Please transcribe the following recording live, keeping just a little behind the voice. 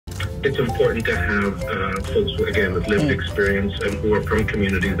it's important to have folks, again, with lived experience and who are from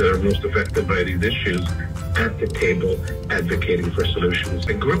communities that are most affected by these issues at the table advocating for solutions.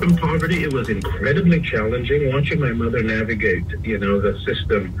 I grew up in poverty. It was incredibly challenging watching my mother navigate, the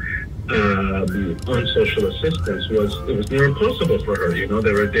system on social assistance. It was near impossible for her.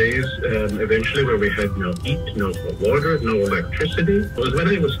 There were days eventually where we had no heat, no water, no electricity. It was when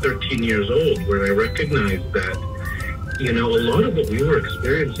I was 13 years old where I recognized that a lot of what we were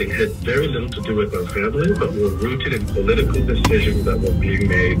experiencing had very little to do with our family, but were rooted in political decisions that were being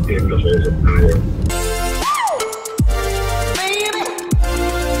made in the halls of power.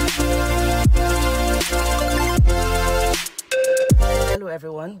 Hello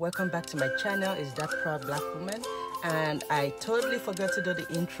everyone, welcome back to my channel. It's That Proud Black Woman, and I totally forgot to do the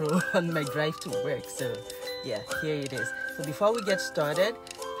intro on my drive to work, so yeah, here it is. So before we get started,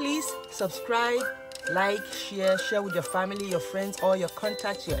 please subscribe, like, share with your family, your friends, all your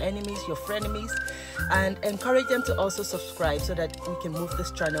contacts, your enemies, your frenemies, and encourage them to also subscribe so that we can move this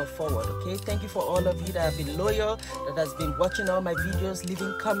channel forward. Okay, thank you for all of you that have been loyal, that has been watching all my videos,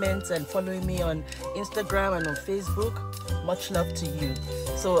 leaving comments and following me on Instagram and on Facebook. Much love to you.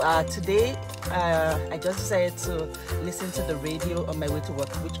 So today I just decided to listen to the radio on my way to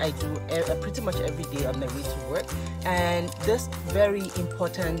work, which I do pretty much every day on my way to work, and this very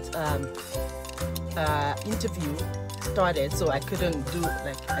important interview started, so I couldn't do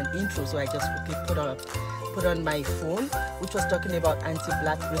like an intro, so I just quickly put on my phone, which was talking about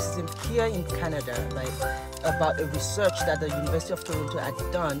anti-black racism here in Canada, like about a research that the University of Toronto had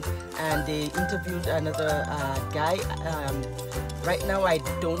done, and they interviewed another guy. Right now I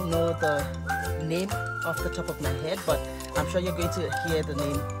don't know the name off the top of my head, but I'm sure you're going to hear the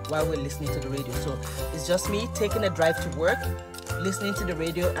name while we're listening to the radio. So it's just me taking a drive to work, listening to the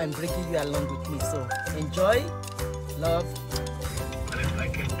radio and bringing you along with me. So enjoy, love. If I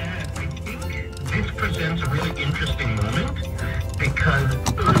can add, I think this presents a really interesting moment because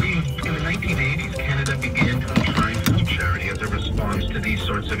early in the 1980s, Canada began to enshrine food charity as a response to these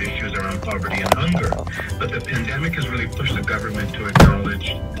sorts of issues around poverty and hunger. But the pandemic has really pushed the government to acknowledge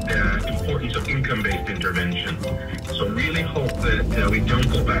the importance of income-based intervention. So really hope that we don't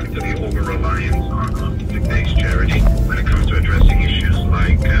go back to the over-reliance on food-based charity when it comes to addressing issues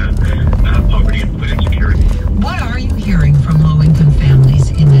like poverty and food insecurity. What are you hearing from low-income families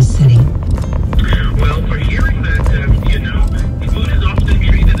in this city? Well, we're hearing that, food is often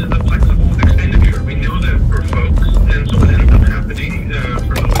treated as a flexible expenditure. We know that for folks, and so what ends up happening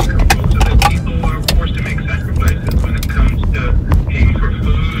for low-income folks is that people are forced to make sacrifices when it comes to paying for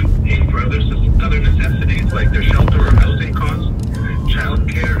food, paying for other necessities like their shelter or housing costs,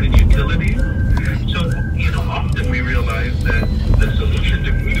 childcare, and utilities. So, often we realize that the solution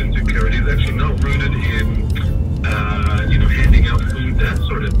to food insecurity is actually not rooted in, handing out food, that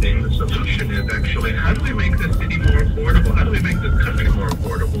sort of thing. The solution is actually, how do we make this city more affordable? How do we make this country more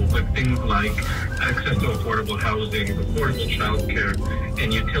affordable with things like access to affordable housing, affordable childcare,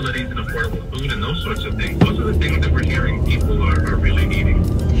 and utilities and affordable food and those sorts of things? Those are the things that we're hearing people are really needing.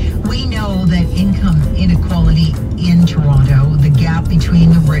 We know that income inequality in Toronto, the gap between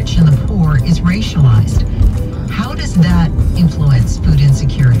the rich and the poor, is racialized. How does that influence food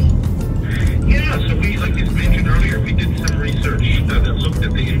insecurity? Yeah, so we, like you mentioned earlier, we did some research that looked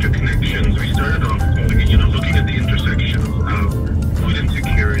at the interconnections. We started off looking at the intersections of food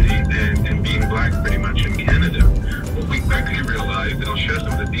insecurity and being black pretty much in Canada. What we quickly realized, and I'll share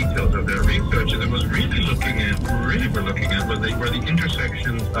some of the details of that research, is it was really were looking at were the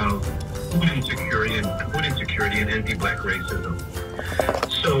intersections of food insecurity and anti-black racism.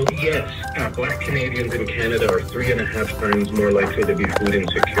 So yes, black Canadians in Canada are 3.5 times more likely to be food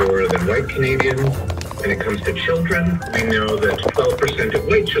insecure than white Canadians. When it comes to children, we know that 12% of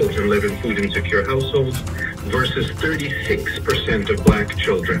white children live in food insecure households versus 36% of black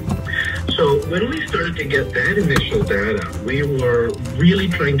children. So when we started to get that initial data, we were really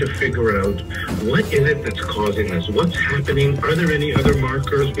trying to figure out what is it that's causing this? What's happening? Are there any other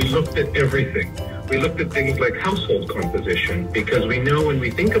markers? We looked at everything. We looked at things like household composition, because we know when we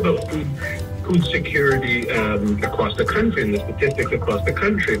think about food security across the country, and the statistics across the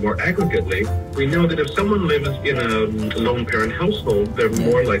country more aggregately, we know that if someone lives in a lone parent household, they're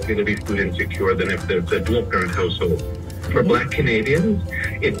more likely to be food insecure than if it's a dual parent household. For black Canadians,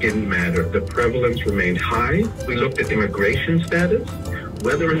 it didn't matter. The prevalence remained high. We looked at immigration status,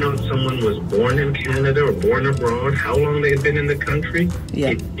 whether or not someone was born in Canada or born abroad, how long they had been in the country,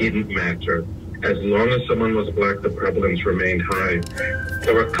 it didn't matter. As long as someone was black, the prevalence remained high.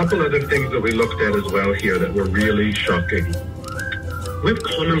 There were a couple other things that we looked at as well here that were really shocking. We've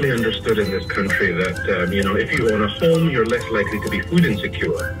commonly understood in this country that, if you own a home, you're less likely to be food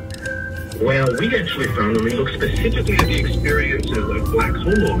insecure. Well, we actually found when we looked specifically at the experiences of Black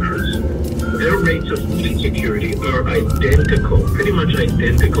homeowners, their rates of food insecurity are identical, pretty much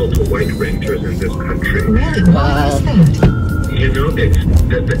identical to white renters in this country. Really? Why is that? You know,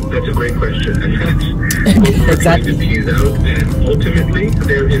 that's a great question, and that's what we're trying to tease out. And ultimately,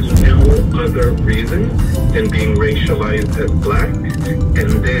 there is no other reason than being racialized as Black,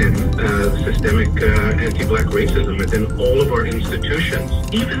 and then systemic anti-Black racism within all of our institutions.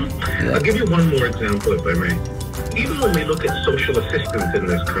 Even, I'll give you one more example, if I may. Even when we look at social assistance in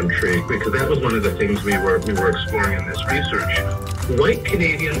this country, because that was one of the things we were exploring in this research, white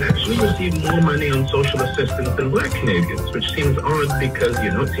Canadians actually receive more money on social assistance than Black Canadians, which seems odd because,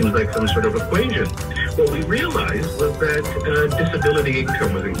 you know, it seems like some sort of equation. What we realized was that disability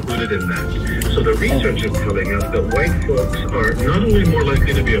income was included in that. So the research is telling us that white folks are not only more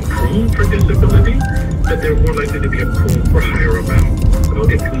likely to be approved for disability, but they're more likely to be approved for higher amounts. So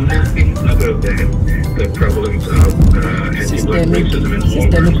it's nothing other than the prevalence of anti-Black racism in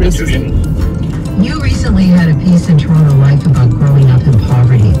all our institutions. You recently had a piece in Toronto Life about growing up in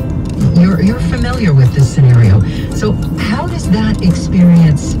poverty. You're familiar with this scenario. So how does that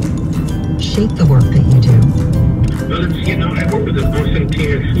experience shape the work that you do? Well, it's, you know, I work with an awesome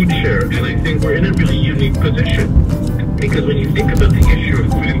team at foodshare, and I think we're in a really unique position. Because when you think about the issue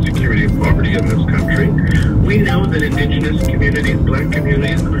of food insecurity and poverty in this country, we know that Indigenous communities, Black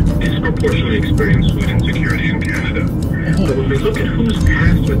communities, disproportionately experience food insecurity in Canada. But when we look at who's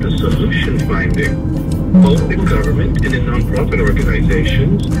tasked with the solution finding, both in government and in nonprofit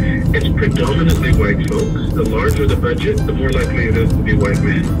organizations, it's predominantly white folks. The larger the budget, the more likely it is to be white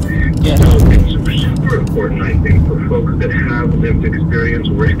men. Yeah. So it's super important, I think, for folks that have lived experience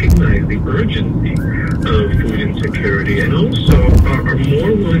recognize the urgency of food insecurity, and also are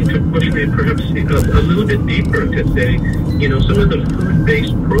more willing to push me perhaps a little bit deeper to say, you know, some of the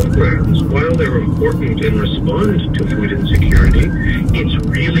food-based programs, while they're important in response to food insecurity, it's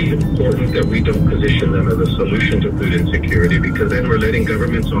really important that we don't position them as a solution to food insecurity, because then we're letting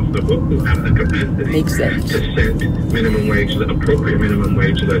governments off the hook who have the capacity to set minimum wage, appropriate minimum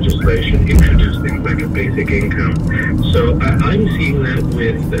wage legislation, introduce things like a basic income. So I'm seeing that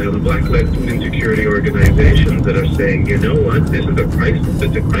with Black-led food insecurity organizations that are saying, you know what, this is a crisis.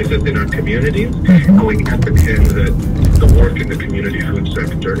 It's a crisis in our communities, and we can't pretend that the work in the community food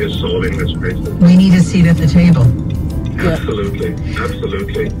sector is solving this crisis. We need a seat at the table. Absolutely,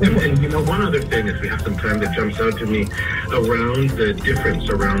 absolutely. And you know, one other thing, if we have some time, that jumps out to me around the difference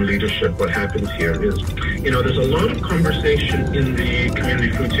around leadership, what happens here is, you know, there's a lot of conversation in the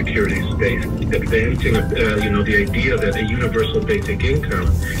community food security space advancing, you know, the idea that a universal basic income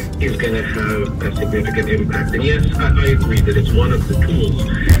is going to have a significant impact. And yes, I agree that it's one of the tools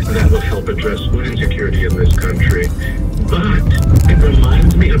that will help address food insecurity in this country. But it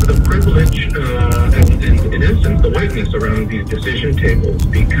reminds me of the privilege and in essence, the whiteness around these decision tables,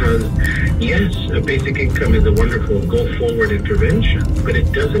 because yes, a basic income is a wonderful go-forward intervention, but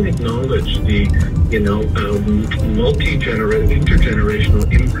it doesn't acknowledge the, you know,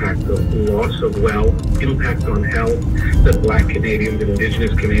 intergenerational impact of loss of wealth, impact on health that Black Canadians and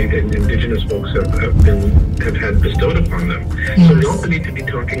Indigenous folks have had bestowed upon them. Yes. So we also need to be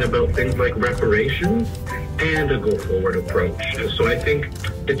talking about things like reparations and a go-forward approach. So I think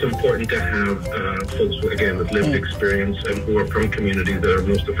it's important to have folks, again, with lived experience and who are from communities that are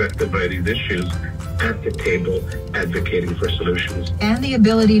most affected by these issues at the table advocating for solutions. And the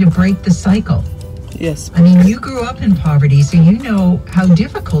ability to break the cycle. Yes. I mean, you grew up in poverty, so you know how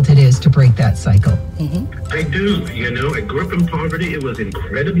difficult it is to break that cycle. I do. You know, I grew up in poverty. It was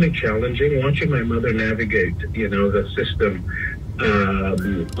incredibly challenging watching my mother navigate, you know, the system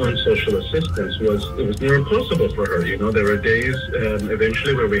on social assistance. It was near impossible for her. You know, there were days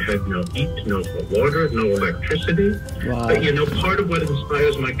eventually where we had no heat, no water, no electricity. Wow. But, you know, part of what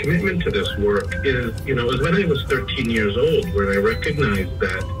inspires my commitment to this work is, you know, was when I was 13 years old, where I recognized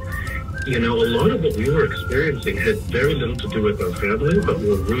that, you know, a lot of what we were experiencing had very little to do with our family, but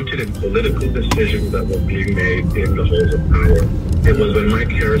were rooted in political decisions that were being made in the halls of power. It was when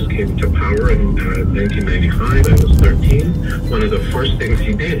Mike Harris came to power in 1995, I was 13. One of the first things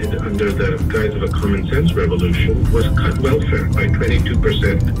he did under the guise of a common sense revolution was cut welfare by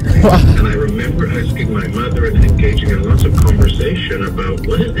 22%. Wow. And I remember asking my mother and engaging in lots of conversation about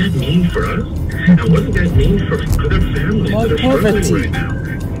what does that mean for us? And what does that mean for other families that are struggling right now?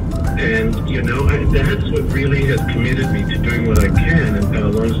 And, you know, that's what really has committed me to doing what I can,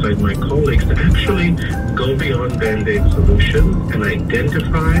 alongside my colleagues, to actually go beyond Band-Aid solutions and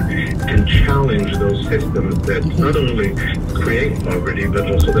identify and challenge those systems that not only create poverty,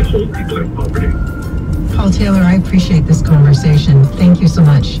 but also that hold people in poverty. Paul Taylor, I appreciate this conversation. Thank you so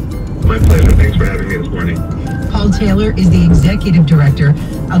much. My pleasure. Thanks for having me this morning. Paul Taylor is the executive director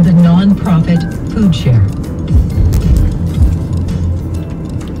of the nonprofit foodshare.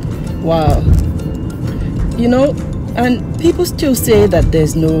 Wow. You know, and people still say that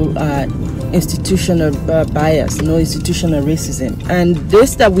there's no institutional bias, no institutional racism. And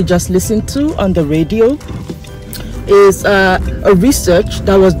this that we just listened to on the radio is a research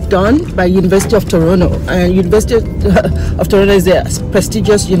that was done by University of Toronto. And University of Toronto is a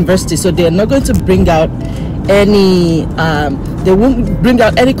prestigious university, so they are not going to bring out any they won't bring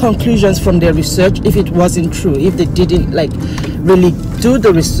out any conclusions from their research if it wasn't true, if they didn't like really do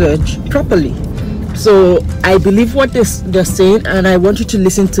the research properly. So I believe what they're saying, and I want you to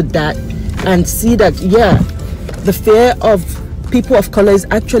listen to that and see that, yeah, the fear of people of color is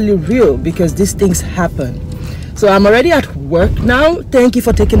actually real, because these things happen. So I'm already at work now. Thank you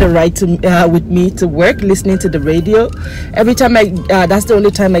for taking the ride to with me to work, listening to the radio. Every time that's the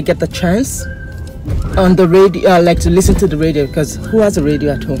only time I get the chance on the radio, like to listen to the radio, because who has a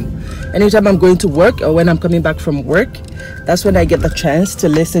radio at home? Anytime I'm going to work or when I'm coming back from work, that's when I get the chance to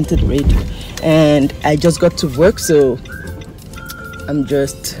listen to the radio. And I just got to work, so I'm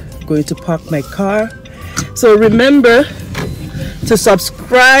just going to park my car. So remember to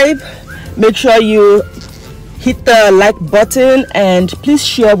subscribe, make sure you hit the like button, and please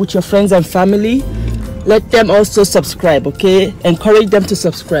share with your friends and family. Let them also subscribe, okay? Encourage them to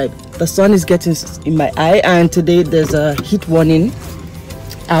subscribe. The sun is getting in my eye, and today there's a heat warning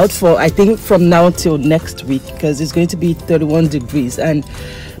out for, I think, from now till next week, because it's going to be 31 degrees. And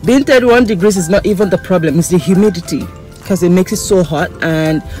being 31 degrees is not even the problem, it's the humidity, because it makes it so hot.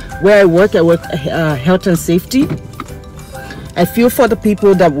 And where I work health and safety. I feel for the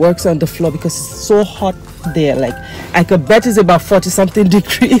people that works on the floor, because it's so hot there. Like, I could bet it's about 40 something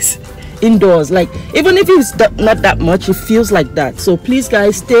degrees indoors. Like, even if it's not that much, it feels like that. So please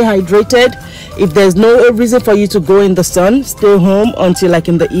guys, stay hydrated. If there's no reason for you to go in the sun, stay home until like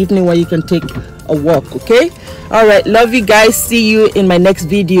in the evening where you can take a walk, okay? All right, love you guys. See you in my next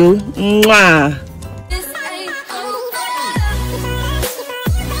video. Mwah.